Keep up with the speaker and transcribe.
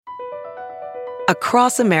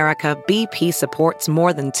Across America, BP supports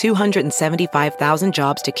more than 275,000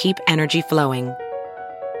 jobs to keep energy flowing.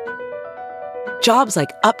 Jobs like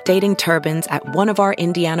updating turbines at one of our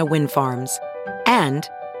Indiana wind farms and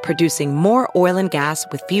producing more oil and gas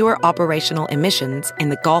with fewer operational emissions in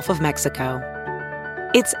the Gulf of Mexico.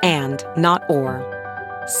 It's and, not or.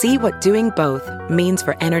 See what doing both means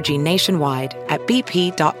for energy nationwide at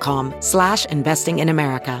bp.com/investing in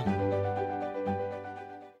America.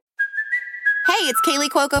 Hey, it's Kaylee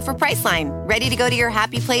Cuoco for Priceline. Ready to go to your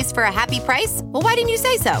happy place for a happy price? Well, why didn't you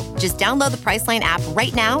say so? Just download the Priceline app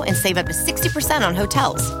right now and save up to 60% on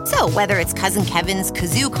hotels. So whether it's Cousin Kevin's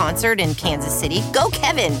Kazoo Concert in Kansas City, go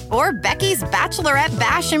Kevin, or Becky's Bachelorette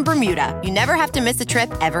Bash in Bermuda, you never have to miss a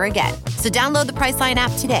trip ever again. So download the Priceline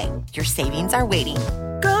app today. Your savings are waiting.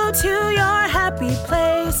 Go to your happy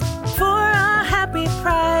place for a happy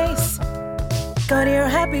price. Go to your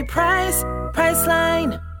happy price,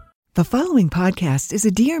 Priceline. The following podcast is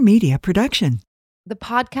a Dear Media production. The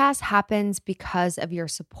podcast happens because of your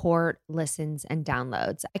support, listens, and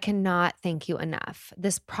downloads. I cannot thank you enough.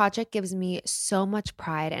 This project gives me so much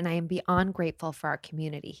pride, and I am beyond grateful for our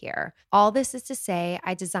community here. All this is to say,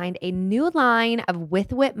 I designed a new line of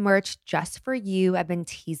With Wit merch just for you. I've been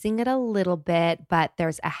teasing it a little bit, but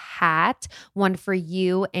there's a hat, one for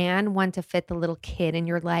you and one to fit the little kid in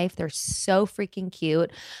your life. They're so freaking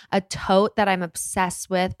cute. A tote that I'm obsessed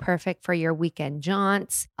with, perfect for your weekend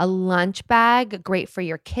jaunts. A lunch bag, great for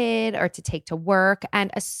your kid or to take to work,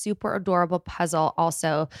 and a super adorable puzzle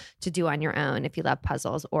also to do on your own if you love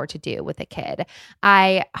puzzles or to do with a kid.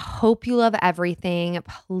 I hope you love everything.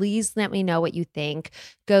 Please let me know what you think.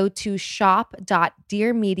 Go to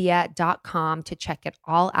shop.dearmedia.com to check it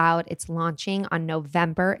all out. It's launching on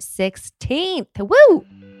November 16th. Woo!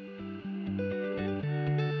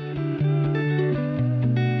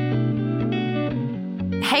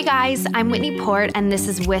 Hey guys, I'm Whitney Port, and this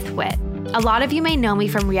is With Wit. A lot of you may know me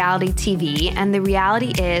from reality TV, and the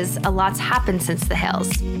reality is a lot's happened since the hills.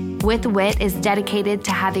 With Wit is dedicated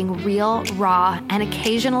to having real, raw, and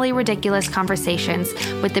occasionally ridiculous conversations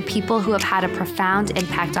with the people who have had a profound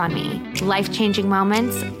impact on me. Life-changing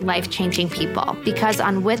moments, life-changing people. Because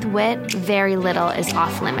on With Wit, very little is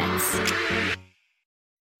off limits.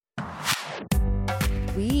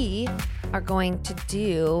 We are going to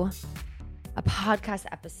do a podcast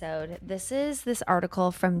episode. This is this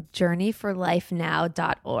article from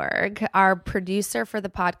journeyforlifenow.org. Our producer for the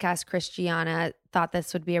podcast, Christiana, thought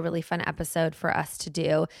this would be a really fun episode for us to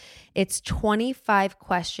do. It's 25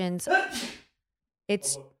 questions.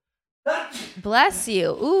 It's bless you.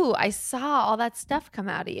 Ooh, I saw all that stuff come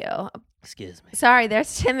out of you. Excuse me. Sorry,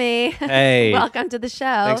 there's Timmy. Hey. Welcome to the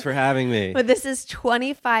show. Thanks for having me. But this is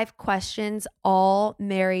 25 questions all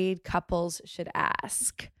married couples should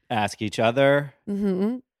ask. Ask each other.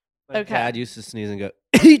 Mm-hmm. My Okay. dad used to sneeze and go,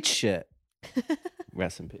 eat shit.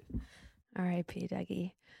 Rest in peace. R.I.P.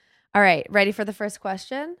 Dougie. All right, ready for the first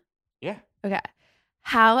question? Yeah. Okay.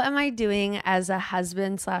 How am I doing as a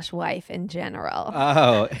husband/wife in general?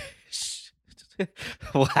 Oh.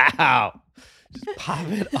 Wow. Just pop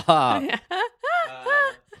it off.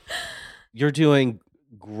 You're doing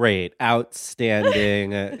great.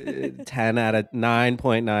 Outstanding.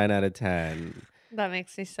 9.9 out of 10. That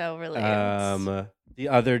makes me so relieved. The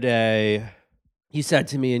other day, you said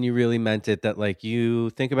to me, and you really meant it, that like you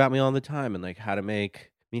think about me all the time and like how to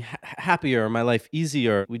make me happier, my life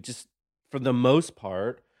easier. We just, for the most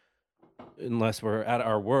part, unless we're at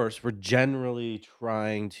our worst, we're generally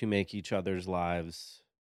trying to make each other's lives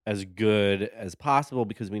as good as possible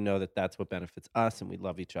because we know that that's what benefits us and we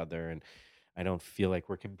love each other. And I don't feel like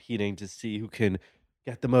we're competing to see who can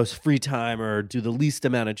get the most free time or do the least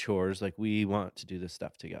amount of chores. Like we want to do this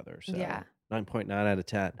stuff together. So Yeah. 9.9 out of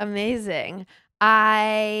 10. Amazing.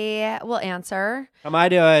 I will answer. How am I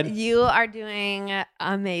doing? You are doing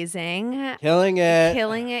amazing. Killing it.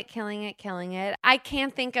 Killing it, killing it, killing it. I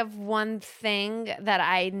can't think of one thing that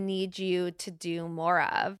I need you to do more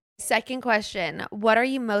of. Second question, what are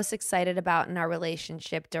you most excited about in our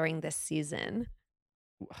relationship during this season?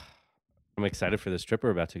 I'm excited for this trip we're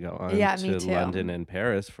about to go on Yeah, to me too. London and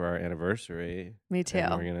Paris for our anniversary. Me too.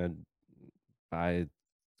 And we're going to buy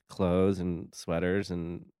clothes and sweaters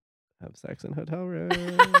and have sex in hotel rooms.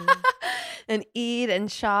 And eat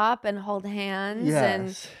and shop and hold hands.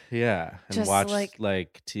 Yes. Yeah. And just watch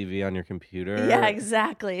like- TV on your computer. And yeah,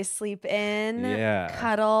 exactly. Sleep in. Yeah.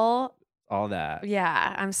 Cuddle. All that.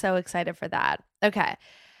 Yeah, I'm so excited for that. Okay.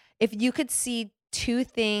 If you could see two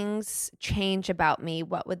things change about me,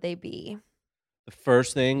 what would they be? The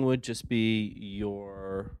first thing would just be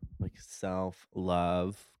your like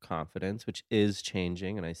self-love, confidence, which is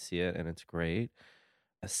changing and I see it and it's great.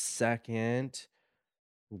 A second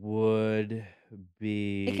would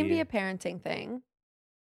be. It can be a parenting thing.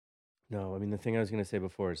 No, I mean, the thing I was going to say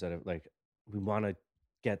before is that if, like, we want to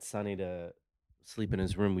get Sonny to sleep in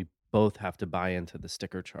his room, we both have to buy into the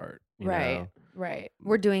sticker chart, you know? Right.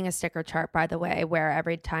 We're doing a sticker chart, by the way, where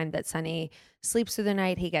every time that Sunny sleeps through the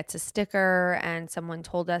night, he gets a sticker. And someone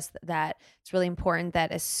told us that it's really important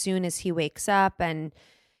that as soon as he wakes up and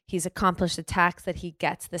he's accomplished a task, that he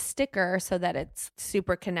gets the sticker so that it's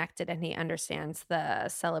super connected and he understands the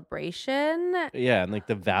celebration. Yeah, and like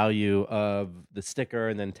the value of the sticker,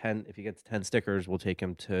 and then 10, if he gets 10 stickers, we'll take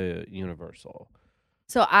him to Universal.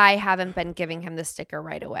 So I haven't been giving him the sticker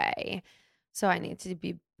right away. So I need to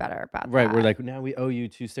be better about that. Right, we're like, now we owe you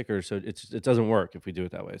 2 stickers, so it doesn't work if we do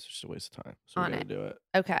it that way. It's just a waste of time. So we On gotta it. do it.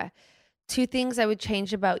 Okay. 2 things I would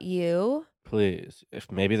change about you. Please.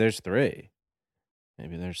 If maybe there's 3.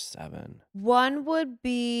 Maybe there's 7. One would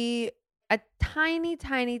be a tiny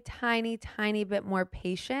bit more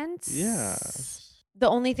patience. Yeah. The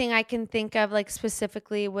only thing I can think of, like,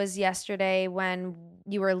 specifically was yesterday when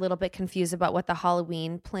you were a little bit confused about what the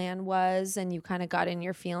Halloween plan was, and you kind of got in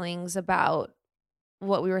your feelings about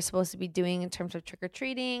what we were supposed to be doing in terms of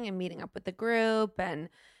trick-or-treating and meeting up with the group, and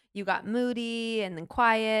you got moody and then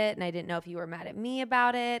quiet, and I didn't know if you were mad at me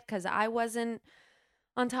about it because I wasn't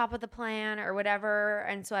on top of the plan or whatever.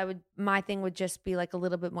 And so my thing would just be like a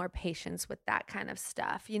little bit more patience with that kind of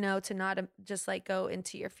stuff, you know, to not just like go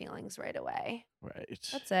into your feelings right away. Right.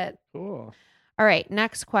 That's it. Cool. All right.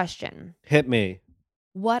 Next question. Hit me.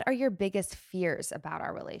 What are your biggest fears about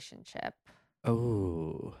our relationship?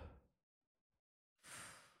 Oh.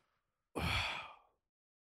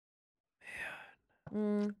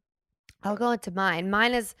 I'll go into mine.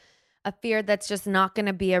 Mine is a fear that's just not going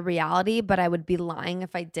to be a reality, but I would be lying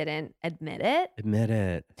if I didn't admit it. Admit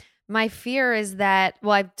it. My fear is that,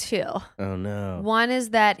 well, I have 2. Oh, no. One is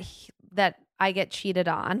that I get cheated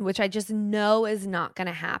on, which I just know is not going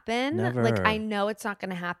to happen. Never. Like, I know it's not going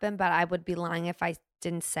to happen, but I would be lying if I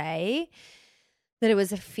didn't say that it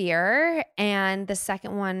was a fear. And the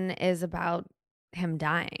second one is about him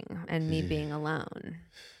dying and me being alone.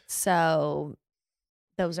 So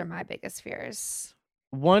those are my biggest fears.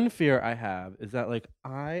 One fear I have is that, like,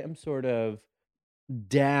 I am sort of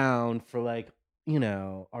down for, like, you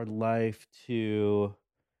know, our life to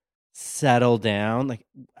settle down. Like,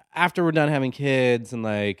 after we're done having kids and,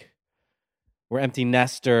 like, we're empty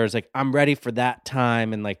nesters, like, I'm ready for that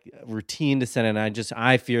time and, like, routine to set in.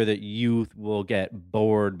 I fear that you will get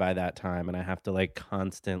bored by that time and I have to, like,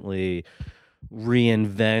 constantly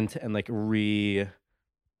reinvent and, like,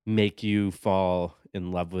 make you fall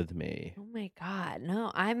in love with me. Oh my God. No,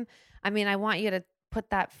 I want you to put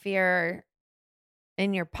that fear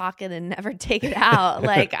in your pocket and never take it out.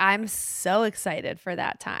 Like, I'm so excited for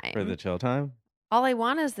that time. For the chill time? All I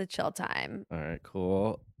want is the chill time. All right,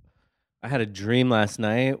 cool. I had a dream last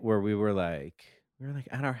night where we were like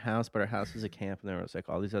at our house, but our house was a camp and there was like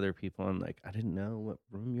all these other people. And like, I didn't know what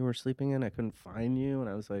room you were sleeping in. I couldn't find you. And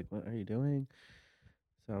I was like, what are you doing?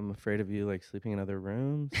 So I'm afraid of you like sleeping in other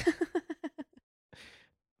rooms.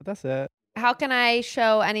 But that's it. How can I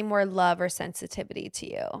show any more love or sensitivity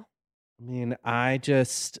to you? I mean, I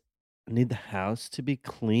just need the house to be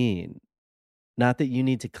clean. Not that you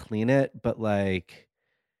need to clean it, but like,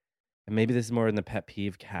 and maybe this is more in the pet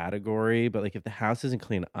peeve category, but like if the house isn't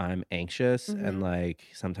clean, I'm anxious. And like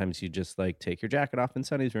sometimes you just like take your jacket off in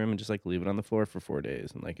Sunny's room and just like leave it on the floor for 4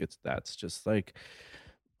 days. And like that's just like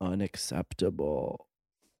unacceptable.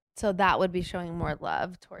 So that would be showing more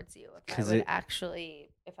love towards you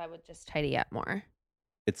if I would just tidy up more.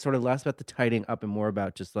 It's sort of less about the tidying up and more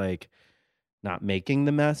about just like not making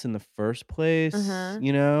the mess in the first place,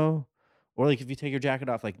 you know? Or like if you take your jacket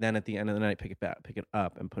off, like then at the end of the night, pick it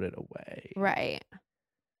up and put it away. Right.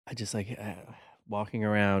 I just like walking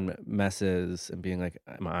around messes and being like,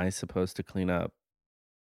 am I supposed to clean up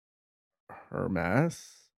her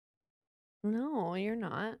mess? No, you're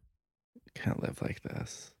not. Can't live like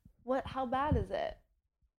this. What? How bad is it?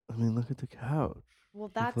 I mean, look at the couch.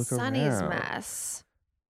 Well, Like, that's look Sunny's around. mess.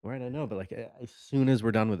 Right, I know, but like as soon as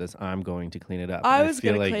we're done with this, I'm going to clean it up. I And was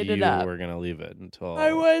feel gonna like clean you it up. were gonna leave it until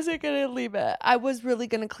I wasn't going to leave it. I was really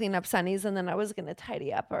going to clean up Sunny's and then I was going to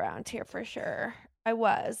tidy up around here for sure. I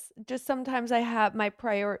was. Just sometimes I have my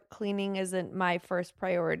cleaning isn't my first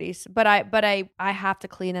priority, but I have to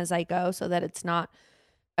clean as I go so that it's not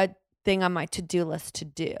a thing on my to-do list to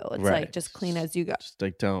do. It's Right. like just clean as you go. Just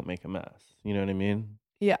like don't make a mess. You know what I mean?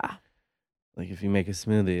 Yeah. Like if you make a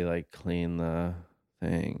smoothie, like clean the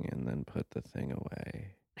thing and then put the thing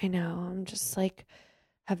away. I know. I'm just like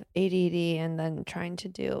have ADD and then trying to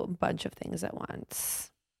do a bunch of things at once.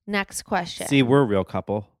 Next question. See, we're a real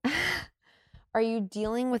couple. Are you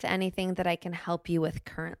dealing with anything that I can help you with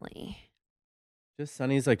currently? Just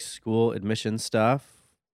Sunny's like school admission stuff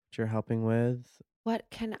that you're helping with. What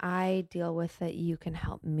can I deal with that you can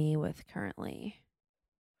help me with currently?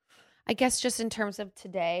 I guess just in terms of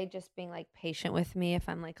today, just being like patient with me if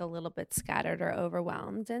I'm like a little bit scattered or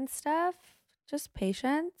overwhelmed and stuff. Just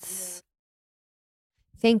patience.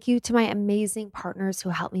 Thank you to my amazing partners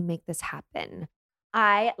who helped me make this happen.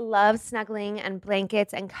 I love snuggling and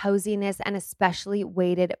blankets and coziness and especially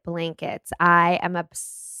weighted blankets. I am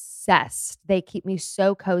obsessed. They keep me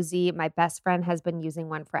so cozy. My best friend has been using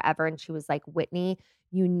one forever and she was like, Whitney,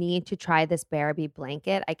 you need to try this Bearabee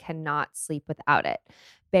blanket. I cannot sleep without it.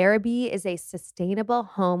 Bearabee is a sustainable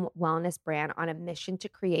home wellness brand on a mission to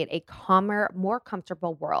create a calmer, more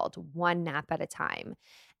comfortable world, one nap at a time.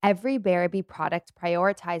 Every Bearabee product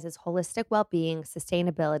prioritizes holistic well-being,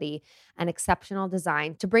 sustainability, and exceptional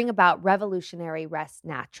design to bring about revolutionary rest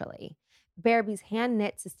naturally. Bearabee's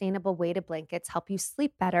hand-knit sustainable weighted blankets help you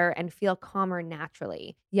sleep better and feel calmer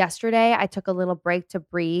naturally. Yesterday, I took a little break to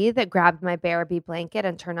breathe, grabbed my Bearabee blanket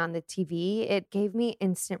and turned on the TV. It gave me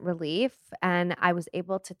instant relief and I was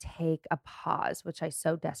able to take a pause, which I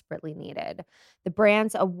so desperately needed. The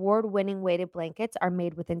brand's award-winning weighted blankets are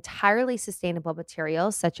made with entirely sustainable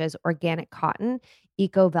materials such as organic cotton,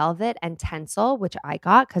 eco velvet, and tencel, which I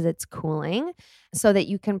got because it's cooling, so that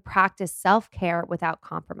you can practice self-care without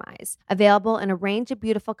compromise. Available in a range of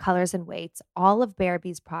beautiful colors and weights, all of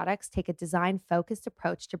Bearabee's products take a design-focused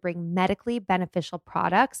approach to bring medically beneficial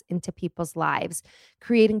products into people's lives,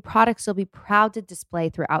 creating products you'll be proud to display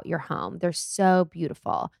throughout your home. They're so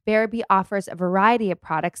beautiful. Bearabee offers a variety of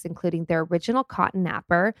products, including their original cotton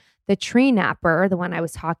napper, the tree napper, the one I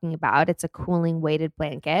was talking about, it's a cooling weighted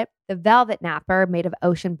blanket, the velvet napper made of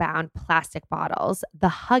ocean-bound plastic bottles, the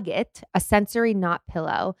Hug It, a sensory knot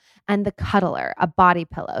pillow, and the Cuddler, a body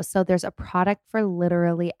pillow. So there's a product for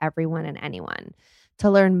literally everyone and anyone. To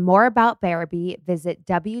learn more about Bearabee, visit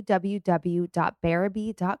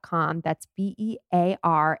www.bearabee.com. That's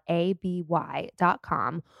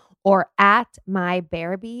BEARABY.com or at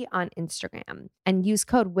mybearabee on Instagram and use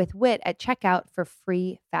code WITHWIT at checkout for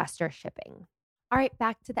free, faster shipping. All right,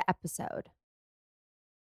 back to the episode.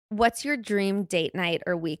 What's your dream date night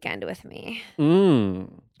or weekend with me?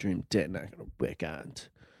 Dream date night on a weekend.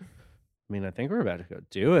 I mean, I think we're about to go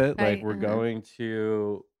do it. Like we're going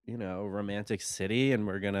to, Romantic City and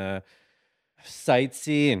we're going to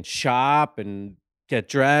sightsee and shop and get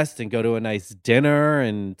dressed and go to a nice dinner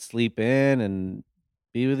and sleep in and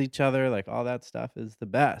be with each other. Like all that stuff is the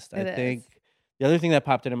best. I think the other thing that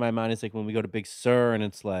popped into my mind is like when we go to Big Sur and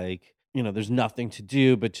it's like, there's nothing to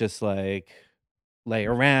do but just like lay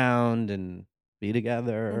around and be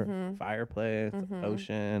together, fireplace,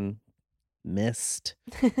 ocean, mist.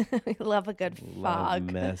 We love a good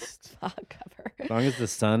fog. Mist. Fog cover. As long as the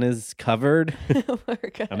sun is covered, we're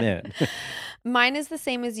good. I'm in. Mine is the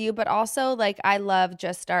same as you, but also like I love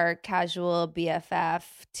just our casual BFF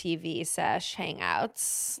TV sesh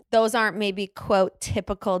hangouts. Those aren't maybe quote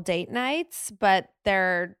typical date nights, but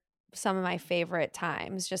they're some of my favorite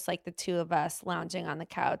times, just like the two of us lounging on the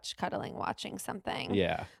couch, cuddling, watching something.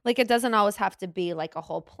 Yeah. Like it doesn't always have to be like a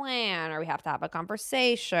whole plan or we have to have a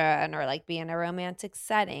conversation or like be in a romantic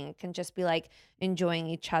setting. It can just be like enjoying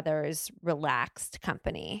each other's relaxed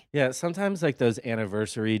company. Yeah, sometimes like those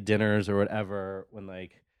anniversary dinners or whatever, when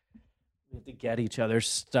like we have to get each other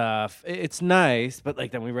stuff. It's nice, but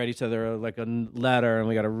like then we write each other like a letter and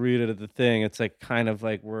we got to read it at the thing. It's like kind of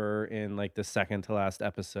like we're in like the second to last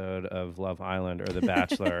episode of Love Island or The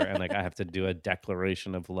Bachelor, and like I have to do a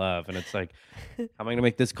declaration of love, and it's like, how am I gonna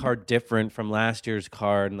make this card different from last year's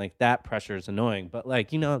card? And like that pressure is annoying, but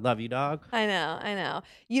like love you, dog. I know.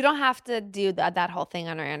 You don't have to do that whole thing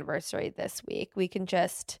on our anniversary this week. We can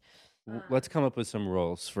just let's come up with some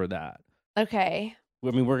rules for that. Okay. I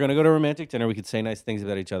mean, we're gonna go to a romantic dinner. We could say nice things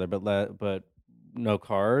about each other, but no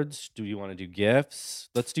cards. Do you want to do gifts?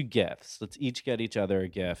 Let's do gifts. Let's each get each other a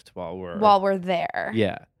gift while we're there.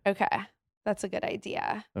 Yeah. Okay, that's a good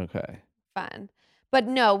idea. Okay. Fun, but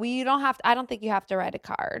no, you don't have to. I don't think you have to write a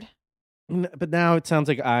card. But now it sounds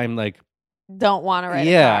like I'm like don't want to write a card.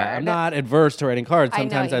 Yeah, I'm not adverse to writing cards.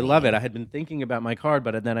 Sometimes I love it. I had been thinking about my card,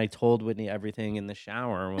 but then I told Whitney everything in the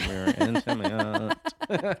shower when we were intimate.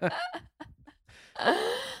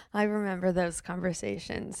 I remember those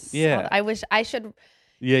conversations. Yeah. I wish I should.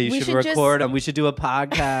 Yeah, you should record them. We should do a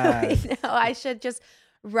podcast. I should just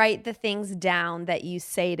write the things down that you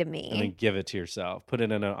say to me. And then give it to yourself. Put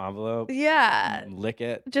it in an envelope. Yeah. Lick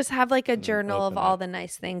it. Just have like a journal of all the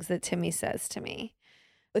nice things that Timmy says to me.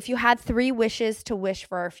 If you had 3 wishes to wish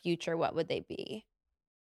for our future, what would they be?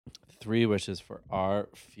 3 wishes for our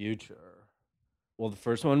future. Well, the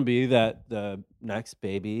first one would be that the next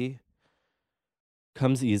baby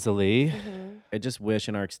comes easily. I just wish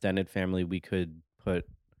in our extended family we could put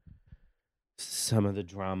some of the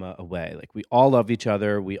drama away. Like, we all love each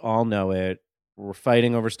other. We all know it. We're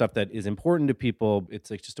fighting over stuff that is important to people.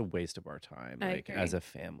 It's like just a waste of our time, I like agree. as a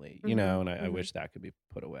family, you know, and I Mhm. wish that could be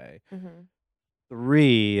put away. Mm-hmm.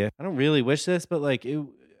 3, I don't really wish this, but like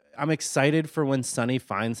I'm excited for when Sonny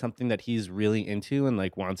finds something that he's really into and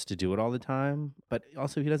like wants to do it all the time. But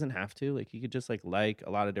also he doesn't have to. Like, he could just like a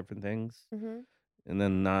lot of different things Mm-hmm. and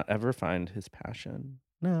then not ever find his passion.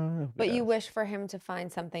 No, But you wish for him to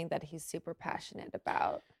find something that he's super passionate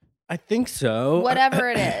about. I think so. Whatever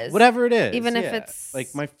it is. Whatever it is. Even if yeah. it's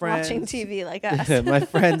like my watching friends, TV like us. my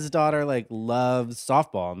friend's daughter like loves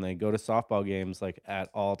softball and they go to softball games like at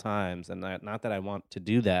all times. And not that I want to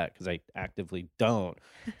do that because I actively don't,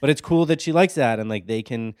 but it's cool that she likes that and like they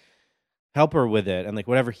can help her with it. And like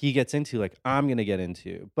whatever he gets into, like I'm going to get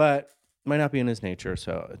into, but might not be in his nature.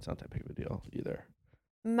 So it's not that big of a deal either.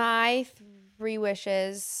 My 3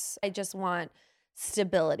 wishes, I just want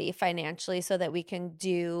stability financially so that we can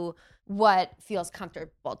do what feels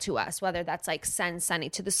comfortable to us, whether that's like send Sonny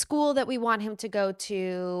to the school that we want him to go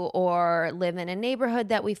to or live in a neighborhood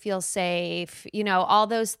that we feel safe, you know, all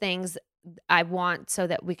those things I want so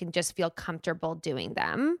that we can just feel comfortable doing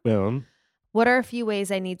them. Boom. What are a few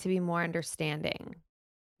ways I need to be more understanding?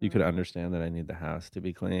 You could understand that I need the house to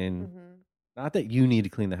be clean. Mm-hmm. Not that you need to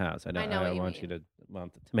clean the house. I know what you want you mean.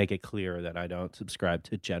 to make it clear that I don't subscribe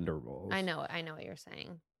to gender roles. I know what you're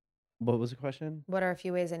saying. What was the question? What are a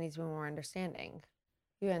few ways I need to be more understanding?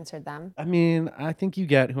 You answered them. I mean, I think you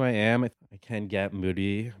get who I am. I can get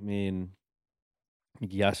moody. I mean,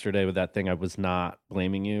 yesterday with that thing, I was not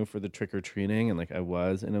blaming you for the trick or treating, and like I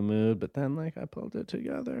was in a mood, but then like I pulled it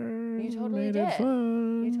together. You and totally made did. It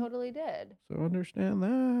fun. You totally did. So understand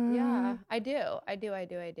that. Yeah, I do.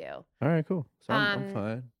 All right, cool. So I'm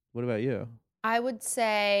fine. What about you? I would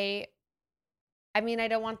say, I mean, I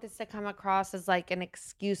don't want this to come across as like an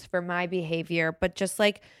excuse for my behavior, but just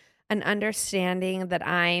like an understanding that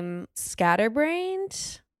I'm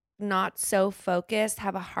scatterbrained, not so focused,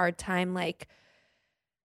 have a hard time like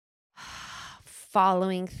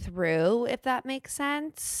following through, if that makes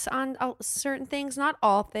sense, on certain things. Not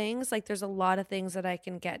all things. Like, there's a lot of things that I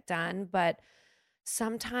can get done, but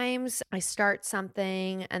sometimes I start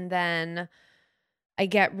something and then I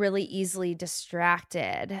get really easily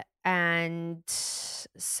distracted. And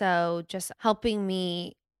so just helping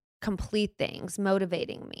me complete things,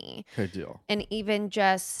 motivating me. Good deal. And even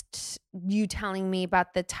just you telling me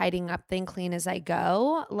about the tidying up thing, clean as I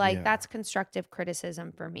go, like that's constructive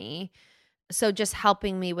criticism for me. So just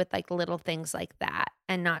helping me with like little things like that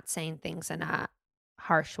and not saying things in a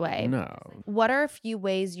harsh way. No. What are a few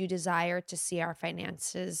ways you desire to see our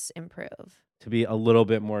finances improve? To be a little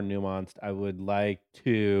bit more nuanced, I would like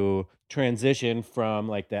to transition from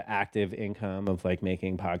like the active income of like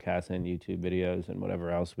making podcasts and YouTube videos and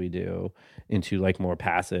whatever else we do into like more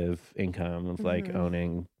passive income of like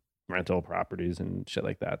owning rental properties and shit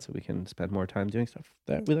like that, so we can spend more time doing stuff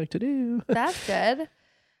that we like to do. That's good.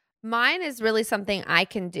 Mine is really something I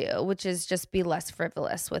can do, which is just be less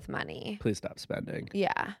frivolous with money. Please stop spending.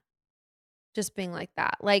 Yeah. Just being like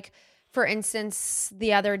that. Like, for instance,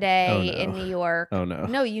 the other day in New York. Oh no.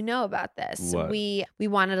 No, you know about this. What? We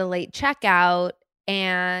wanted a late checkout,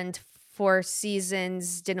 and Four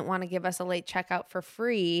Seasons didn't want to give us a late checkout for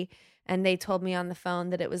free. And they told me on the phone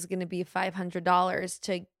that it was going to be $500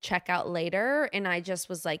 to check out later. And I just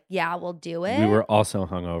was like, yeah, we'll do it. We were also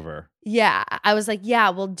hungover. Yeah. I was like, yeah,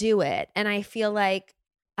 we'll do it. And I feel like,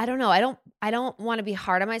 I don't know. I don't want to be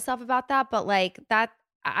hard on myself about that, but like that,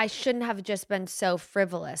 I shouldn't have just been so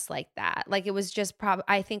frivolous like that. Like, it was just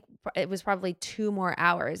I think it was probably 2 more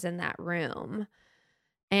hours in that room.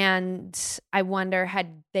 And I wonder,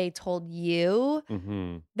 had they told you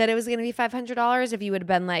that it was going to be $500, if you would have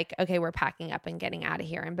been like, okay, we're packing up and getting out of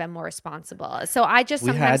here, and been more responsible. So I just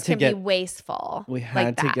sometimes can be wasteful. We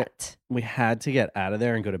had to get out of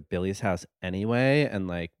there and go to Billy's house anyway. And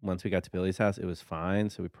like once we got to Billy's house, it was fine.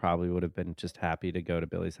 So we probably would have been just happy to go to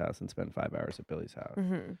Billy's house and spend 5 hours at Billy's house.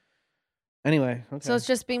 Anyway, okay. So it's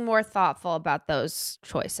just being more thoughtful about those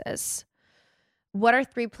choices. What are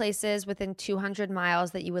 3 places within 200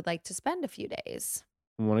 miles that you would like to spend a few days?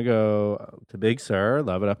 I want to go to Big Sur.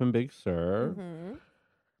 Love it up in Big Sur.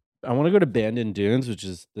 I want to go to Bandon Dunes, which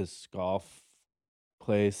is this golf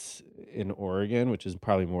place in Oregon, which is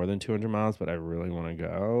probably more than 200 miles, but I really want to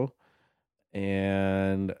go.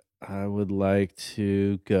 And I would like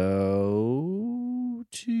to go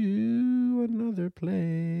to another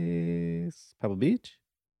place. Pebble Beach.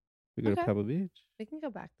 We go to Pebble Beach. We can go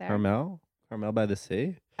back there. Carmel. Carmel by the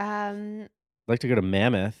Sea? Um, I'd like to go to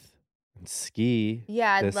Mammoth and ski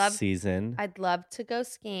yeah, this season. I'd love to go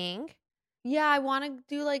skiing. Yeah, I want to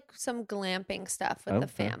do like some glamping stuff with the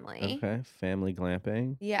family. Okay. Family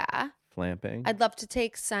glamping. Yeah. Flamping. I'd love to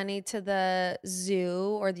take Sunny to the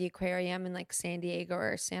zoo or the aquarium in like San Diego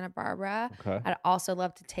or Santa Barbara. Okay. I'd also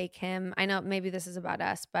love to take him. I know maybe this is about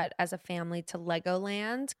us, but as a family to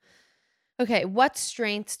Legoland. Okay, what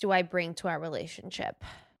strengths do I bring to our relationship?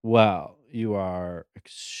 Well, you are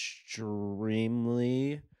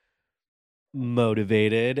extremely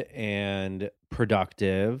motivated and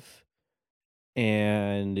productive,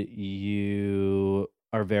 and you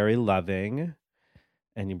are very loving,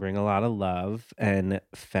 and you bring a lot of love and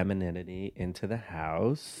femininity into the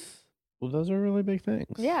house. Well, those are really big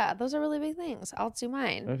things. Yeah, those are really big things. I'll do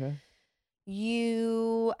mine. Okay.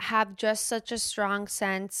 You have just such a strong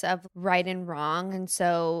sense of right and wrong. And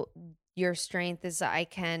so your strength is I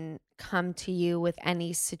can come to you with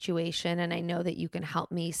any situation. And I know that you can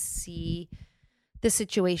help me see the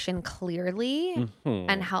situation clearly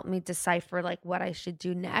and help me decipher like what I should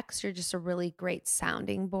do next. You're just a really great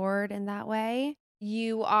sounding board in that way.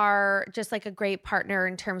 You are just like a great partner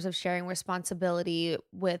in terms of sharing responsibility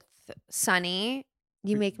with Sunny.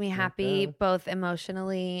 You make me happy both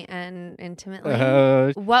emotionally and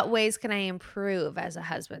intimately. What ways can I improve as a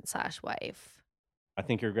husband/wife? I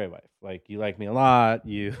think you're a great wife. Like, you like me a lot.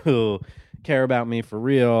 You care about me for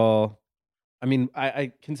real. I mean,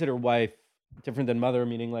 I consider wife different than mother,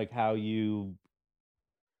 meaning like how you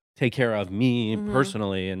take care of me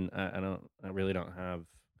personally. And I really don't have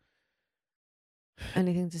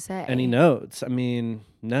anything to say. Any notes. I mean,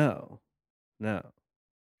 no. You're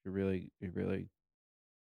really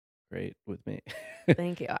great with me.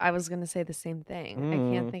 Thank you. I was gonna say the same thing.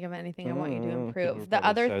 I can't think of anything I want you to improve. The We're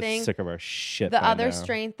other so thing, sick of our shit. the by other now.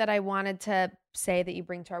 strength that I wanted to say that you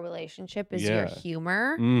bring to our relationship is your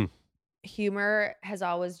humor. Humor has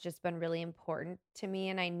always just been really important to me,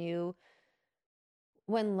 and I knew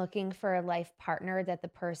when looking for a life partner that the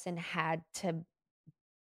person had to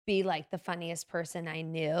be like the funniest person I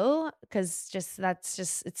knew, because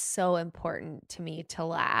it's so important to me to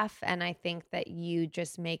laugh, and I think that you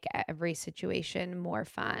just make every situation more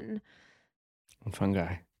fun. I'm a fun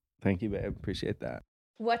guy. Thank you, babe. Appreciate that.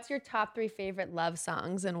 What's your top 3 favorite love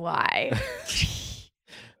songs and why?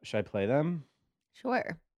 Should I play them?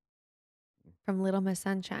 Sure. From Little Miss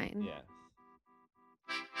Sunshine. Yeah.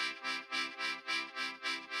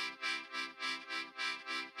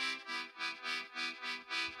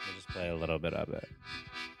 We'll just play a little bit of it.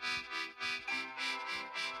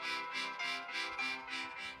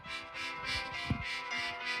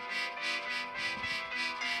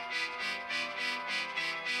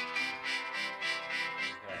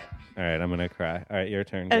 All right, I'm going to cry. All right, your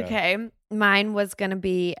turn. Go. Okay. Mine was going to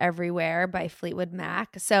be Everywhere by Fleetwood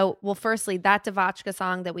Mac. So, well, firstly, that Devotchka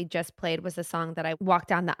song that we just played was the song that I walked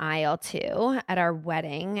down the aisle to at our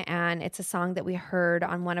wedding. And it's a song that we heard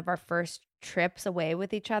on one of our first trips away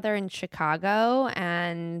with each other in Chicago.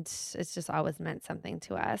 And it's just always meant something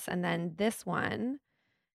to us. And then this one,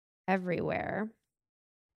 Everywhere,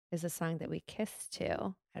 is a song that we kissed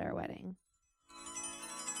to at our wedding.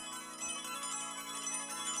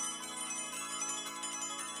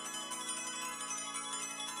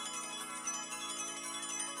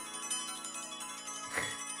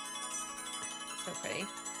 So pretty.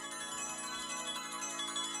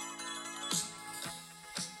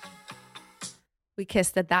 We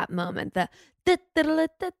kissed at that moment. It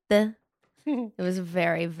was a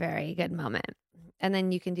very, very good moment. And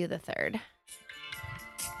then you can do the third.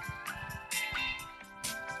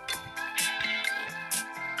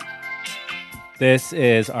 This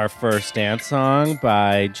is our first dance song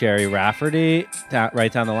by Jerry Rafferty,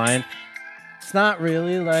 right down the line. It's not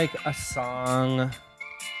really like a song.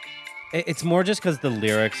 It's more just because the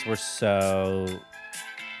lyrics were so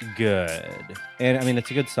good. And I mean,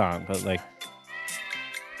 it's a good song, but like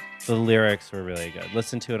the lyrics were really good.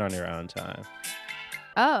 Listen to it on your own time.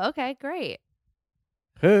 Oh, okay, great.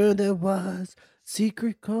 Heard there was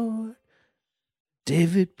secret chord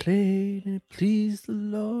David played and it pleased the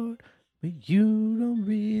Lord. But you don't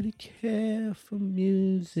really care for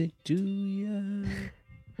music, do ya?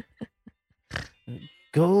 It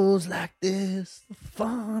goes like this, the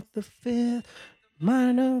fourth, the fifth,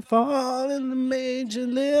 minor fall in the major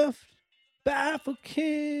lift. Baffled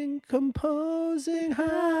king composing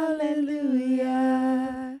hallelujah.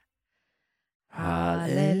 Hallelujah.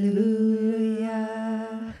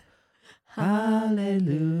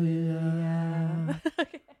 Hallelujah.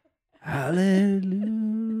 Hallelujah.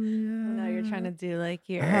 No, you're trying to do like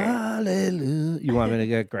your Hallelujah. You want me to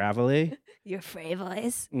get gravelly? your Frey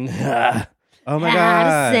voice. Oh my How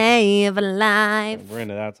God. to save a life. We're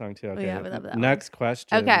into that song too. Okay. Yeah, we love that one. Next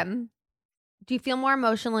question. Okay. Do you feel more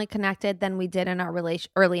emotionally connected than we did in our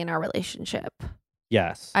early in our relationship?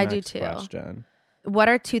 Yes. I do next too. Question. What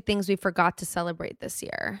are 2 things we forgot to celebrate this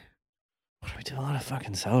year? We do a lot of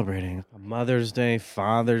fucking celebrating. Mother's Day,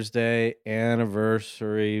 Father's Day,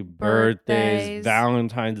 anniversary, birthdays,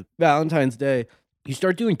 Valentine's Day. You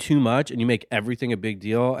start doing too much and you make everything a big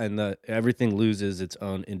deal and everything loses its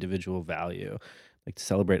own individual value. Like to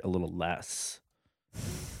celebrate a little less.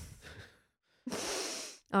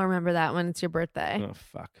 I'll remember that when it's your birthday. Oh,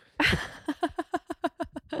 fuck.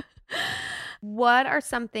 What are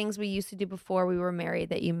some things we used to do before we were married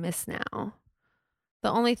that you miss now? The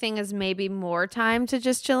only thing is maybe more time to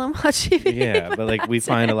just chill and watch TV. Yeah, but like we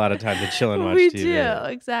find a lot of time to chill and watch we TV. We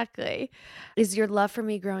do, exactly. Is your love for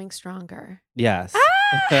me growing stronger? Yes.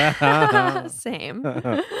 Same.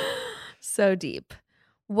 So deep.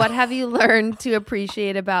 What have you learned to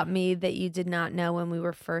appreciate about me that you did not know when we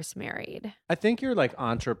were first married? I think your like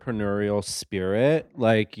entrepreneurial spirit,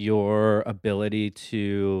 like your ability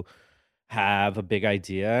to have a big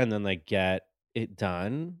idea and then like get it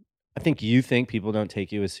done. I think you think people don't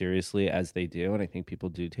take you as seriously as they do. And I think people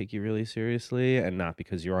do take you really seriously, and not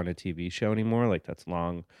because you're on a TV show anymore. Like that's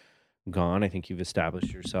long gone. I think you've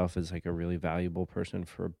established yourself as like a really valuable person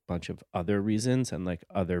for a bunch of other reasons, and like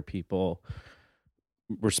other people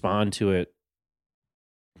respond to it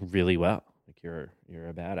really well. Like you're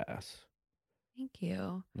a badass. Thank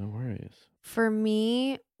you. No worries. For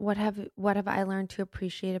me, what have I learned to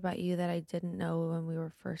appreciate about you that I didn't know when we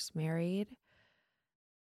were first married?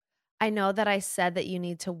 I know that I said that you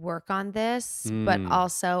need to work on this, but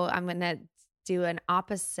also I'm going to do an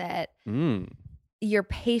opposite. Your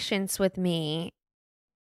patience with me,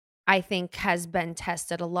 I think, has been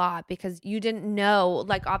tested a lot because you didn't know,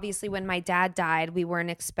 like obviously when my dad died, we weren't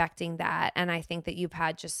expecting that. And I think that you've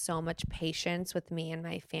had just so much patience with me and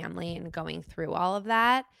my family and going through all of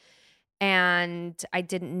that. And I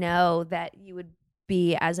didn't know that you would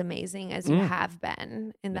be as amazing as you have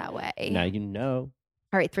been in that way. Now you know.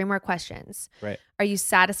 All right, 3 more questions. Right. Are you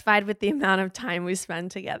satisfied with the amount of time we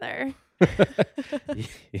spend together?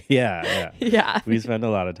 Yeah. Yeah. We spend a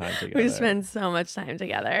lot of time together. We spend so much time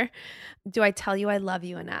together. Do I tell you I love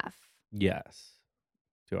you enough? Yes.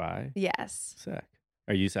 Do I? Yes. Sick.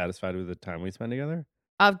 Are you satisfied with the time we spend together?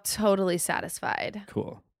 I'm totally satisfied.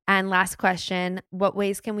 Cool. And last question, what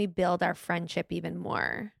ways can we build our friendship even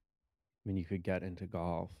more? I mean, you could get into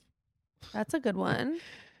golf. That's a good one.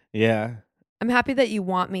 Yeah. I'm happy that you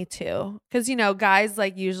want me to, because, you know, guys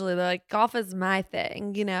like usually they're like, golf is my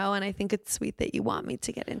thing, you know, and I think it's sweet that you want me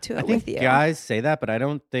to get into it with you. Guys say that, but I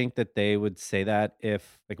don't think that they would say that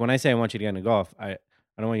if, like, when I say I want you to get into golf, I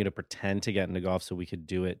don't want you to pretend to get into golf so we could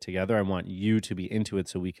do it together. I want you to be into it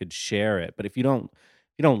so we could share it. But if you don't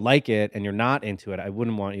like it and you're not into it, I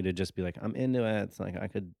wouldn't want you to just be like, I'm into it. It's like I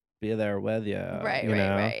could be there with you. Right, you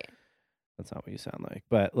know? right. That's not what you sound like.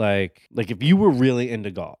 But like if you were really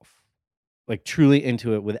into golf, like truly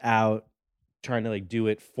into it without trying to like do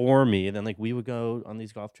it for me, then like we would go on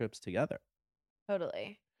these golf trips together.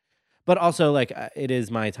 Totally. But also like it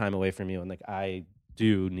is my time away from you, and like I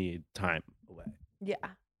do need time away. Yeah.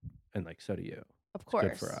 And like so do you. Of course.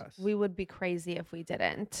 It's good for us. We would be crazy if we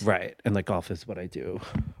didn't. Right. And like golf is what I do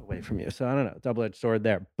away from you. So I don't know, double-edged sword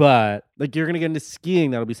there. But like you're going to get into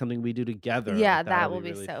skiing. That'll be something we do together. Yeah, like, that will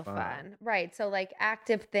be really so fun. Right. So like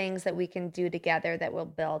active things that we can do together that will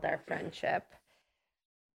build our friendship.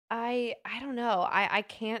 I don't know. I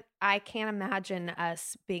can't imagine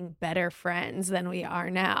us being better friends than we are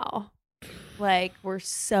now. Like we're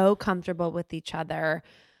so comfortable with each other.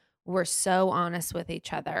 We're so honest with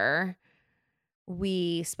each other.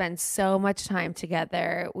 We spend so much time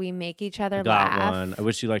together. We make each other laugh. One. I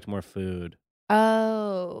wish you liked more food.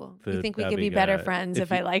 Oh, Food, you think we that'd could be be better good. friends If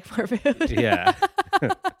if I you- like more food? Yeah.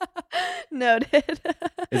 Noted.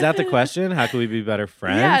 Is that the question? How can we be better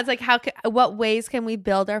friends? Yeah, it's like what ways can we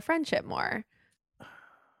build our friendship more?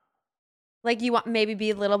 Like you want maybe be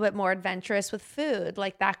a little bit more adventurous with food.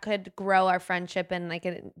 Like that could grow our friendship in like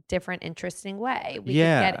a different, interesting way. We could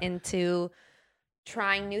get into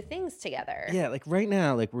trying new things together. Yeah, like right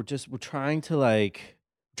now, like we're trying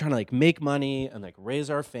to make money and like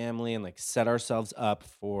raise our family and like set ourselves up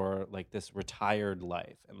for like this retired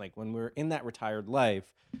life. And like when we're in that retired life,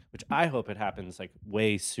 which I hope it happens like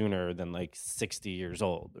way sooner than like 60 years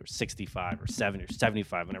old or 65 or 70 or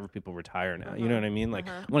 75 whenever people retire now. You know what I mean? Like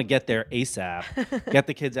I want to get there ASAP, get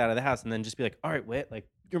the kids out of the house, and then just be like, all right, Whit, like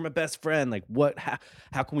you're my best friend. Like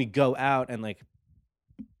how can we go out and like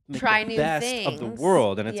make Try the new best of the things.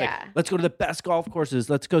 world. And it's Yeah. like, let's go to the best golf courses.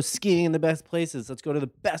 Let's go skiing in the best places. Let's go to the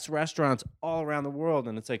best restaurants all around the world.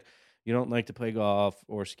 And it's like, you don't like to play golf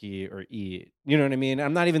or ski or eat. You know what I mean?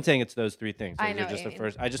 I'm not even saying it's those three things. Those I know are just what the you mean.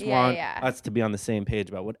 first. I just Yeah, want yeah. us to be on the same page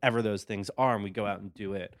about whatever those things are, and we go out and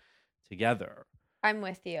do it together. I'm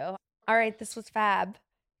with you. All right, this was fab.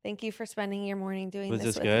 Thank you for spending your morning doing Was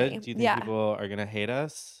this this with good? me. Do you think people are gonna hate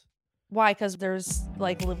us? Why? Because there's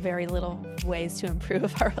like very little ways to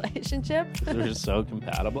improve our relationship. We're so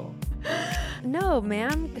compatible. No,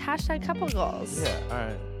 man. Hashtag couple goals. Yeah. All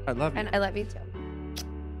right. I love you. And I love you too.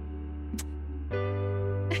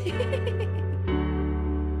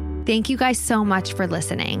 Thank you guys so much for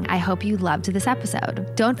listening. I hope you loved this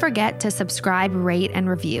episode. Don't forget to subscribe, rate, and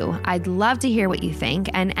review. I'd love to hear what you think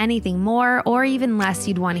and anything more or even less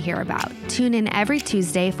you'd want to hear about. Tune in every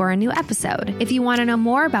Tuesday for a new episode. If you want to know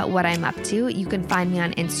more about what I'm up to, you can find me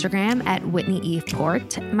on Instagram at Whitney Eve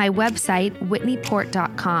Port, my website,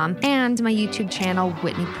 whitneyport.com, and my YouTube channel,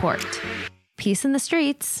 Whitney Port. Peace in the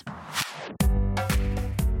streets.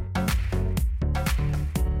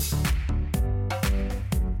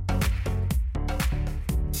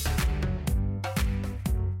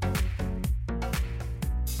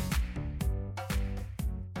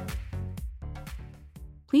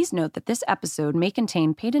 Please note that this episode may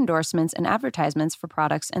contain paid endorsements and advertisements for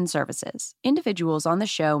products and services. Individuals on the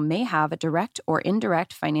show may have a direct or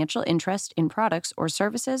indirect financial interest in products or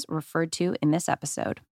services referred to in this episode.